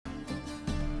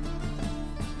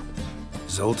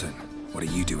Zoltan, what are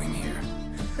you doing here?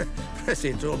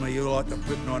 Prissy told me you ought to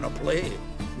putting on a play.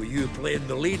 Were you playing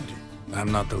the lead?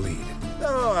 I'm not the lead.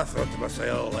 Oh, I thought to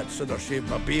myself, I'd sooner shave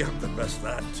my beard than miss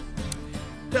that.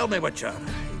 Tell me, Witcher,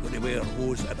 you're going to wear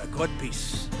hose and a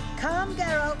codpiece. Calm,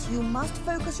 Geralt. You must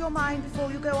focus your mind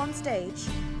before you go on stage.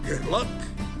 Good luck.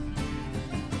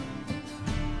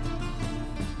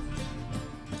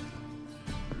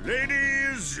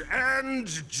 Ladies and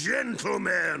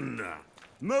gentlemen,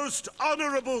 most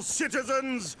honorable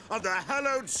citizens of the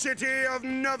hallowed city of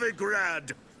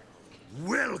Novigrad,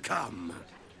 welcome.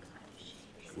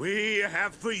 We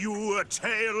have for you a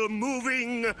tale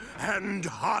moving and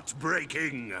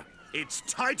heartbreaking. Its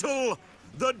title,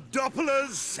 The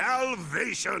Doppler's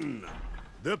Salvation.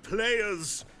 The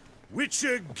players,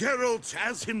 Witcher Geralt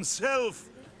as himself,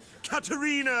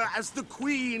 Katarina as the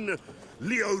Queen,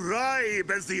 Leo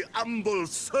Raib as the humble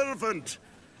servant,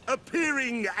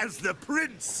 appearing as the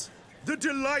Prince, the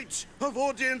delight of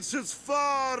audiences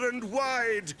far and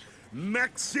wide,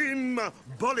 Maxime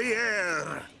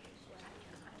Bollier.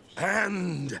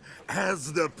 And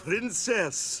as the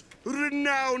Princess,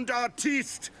 renowned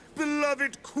artiste,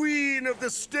 beloved Queen of the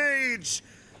stage,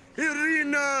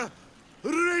 Irina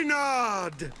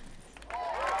Reynard.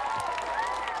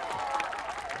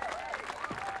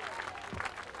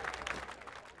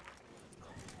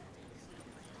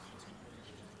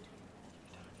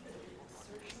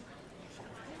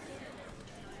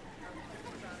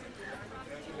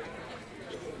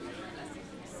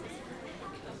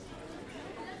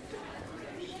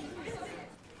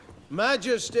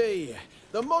 Majesty,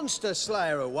 the monster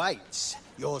slayer awaits.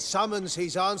 Your summons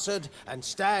he's answered and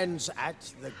stands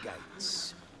at the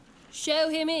gates. Show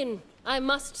him in. I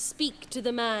must speak to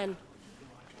the man.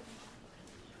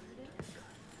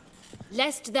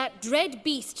 Lest that dread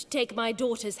beast take my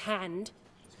daughter's hand.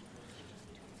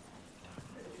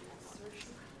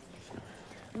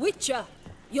 Witcher,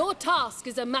 your task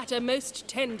is a matter most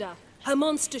tender. Her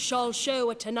monster shall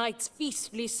show at tonight's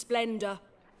feastly splendor.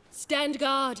 Stand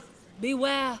guard.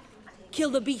 Beware, kill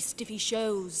the beast if he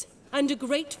shows, and a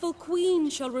grateful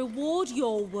queen shall reward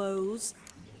your woes.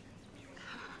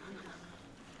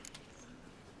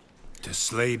 To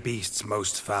slay beasts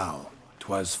most foul,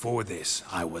 'twas for this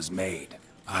I was made.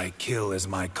 I kill as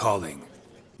my calling,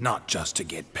 not just to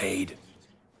get paid.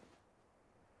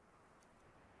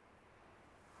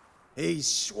 He's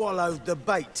swallowed the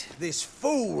bait, this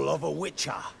fool of a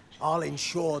witcher. I'll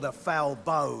ensure the foul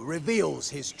bow reveals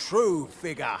his true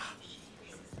figure.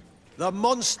 The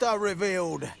monster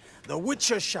revealed, the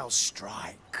witcher shall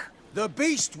strike. The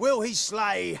beast will he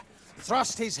slay,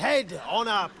 thrust his head on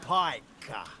a pike.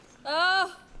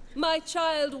 Ah, my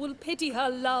child will pity her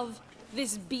love,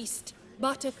 this beast,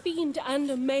 but a fiend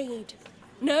and a maid.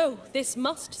 No, this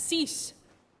must cease.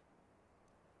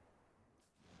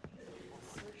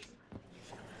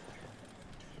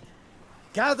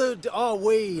 Gathered are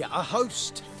we, a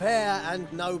host fair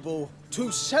and noble,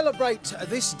 to celebrate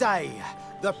this day,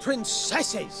 the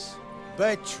princess's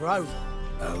betrothal.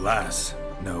 Alas,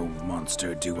 no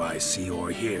monster do I see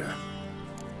or hear.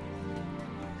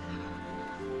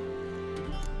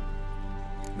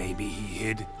 Maybe he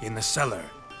hid in the cellar.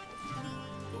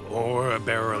 Or a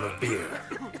barrel of beer.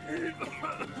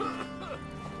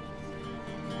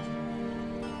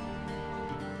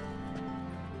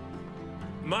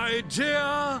 My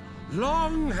dear,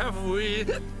 long have we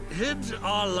hid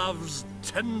our love's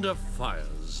tender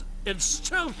fires. In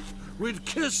stealth we'd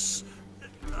kiss,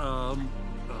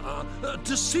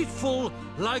 deceitful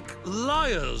like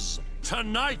liars.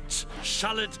 Tonight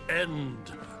shall it end.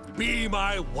 Be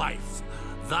my wife,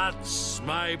 that's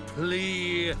my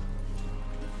plea.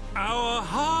 Our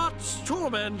hearts'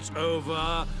 torment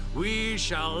over, we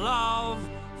shall love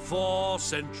for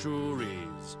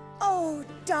centuries. Oh,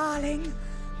 darling,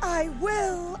 I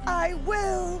will, I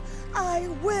will, I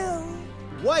will.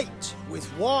 Wait,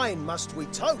 with wine must we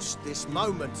toast this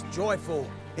moment joyful.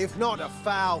 If not, a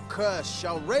foul curse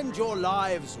shall rend your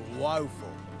lives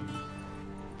woeful.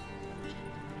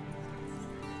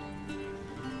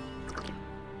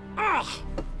 Ah!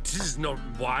 'Tis not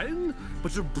wine,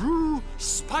 but a brew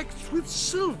spiked with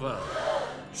silver.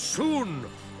 Soon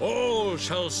all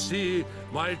shall see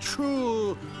my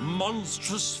true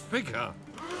monstrous figure.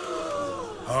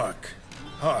 Hark,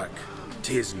 hark.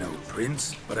 'Tis no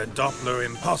prince, but a Doppler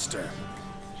impostor.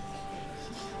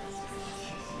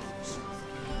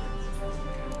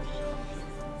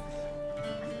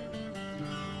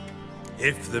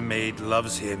 If the maid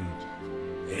loves him,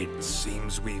 it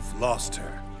seems we've lost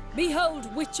her. Behold,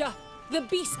 Witcher, the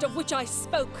beast of which I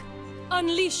spoke.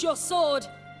 Unleash your sword.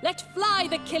 Let fly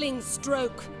the killing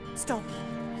stroke. Stop.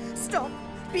 Stop.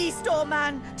 Beast or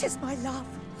man, 'tis my love,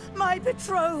 my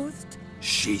betrothed.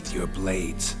 Sheath your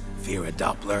blades. Fear a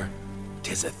Doppler?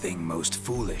 'Tis a thing most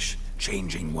foolish.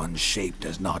 Changing one's shape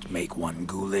does not make one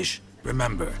ghoulish.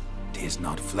 Remember, 'tis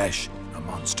not flesh a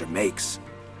monster makes.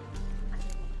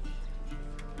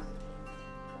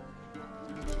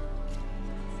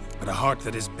 But a heart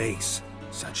that is base,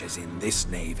 such as in this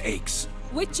knave, aches.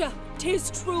 Witcher,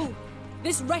 'tis true.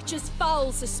 This wretch's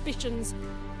foul suspicions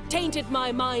tainted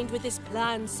my mind with this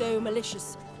plan so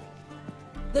malicious.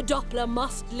 The Doppler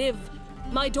must live.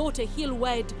 My daughter he'll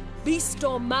wed. Beast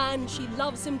or man, she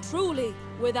loves him truly,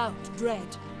 without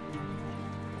dread.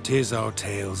 'Tis our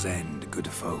tale's end, good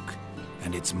folk,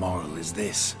 and its moral is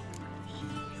this.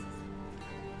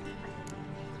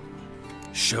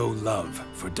 Show love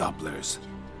for Dopplers,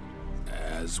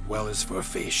 as well as for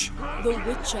fish. The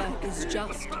Witcher is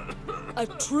just a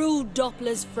true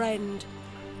Doppler's friend.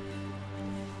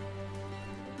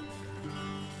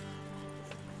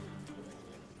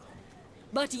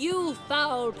 But you,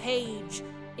 foul page,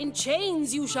 in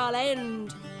chains you shall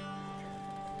end.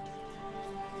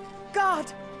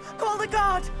 Guard! Call the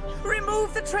guard!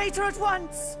 Remove the traitor at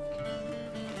once!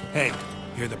 Hey,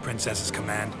 hear the princess's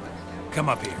command? Come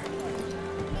up here.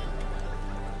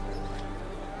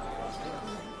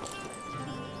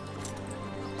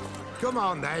 Come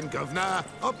on then, Governor.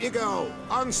 Up you go.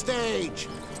 On stage.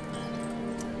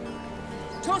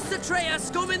 Toss the traitor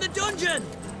scum in the dungeon!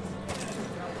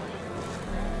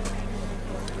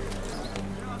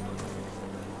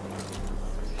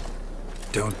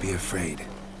 Don't be afraid.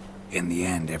 In the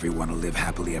end, everyone will live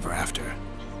happily ever after.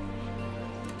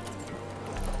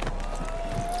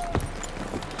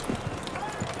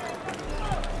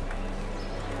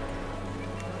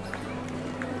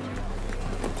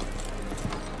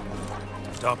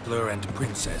 Doppler and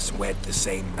Princess wed the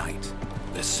same night.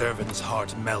 The servant's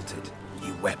heart melted.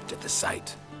 He wept at the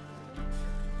sight.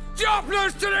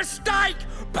 Dopplers to the stake!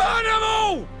 Burn them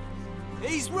all!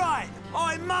 He's right.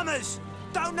 I'm mummers.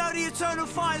 Don't know the Eternal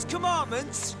Fire's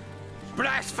commandments?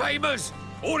 Blasphemers!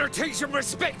 Order teach them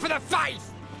respect for the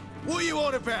faith! What are you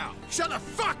on about? Shut the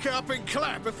fuck up and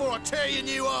clap before I tear you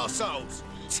new arseholes!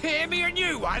 Tear me a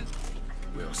new one?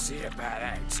 We'll see about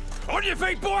that. On your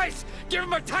feet, boys! Give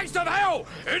them a taste of hell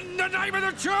in the name of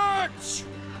the church!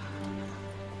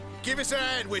 Give us a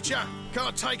hand, Witcher.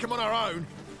 Can't take them on our own.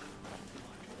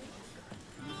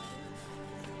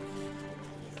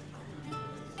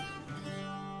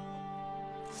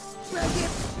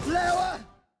 Flower!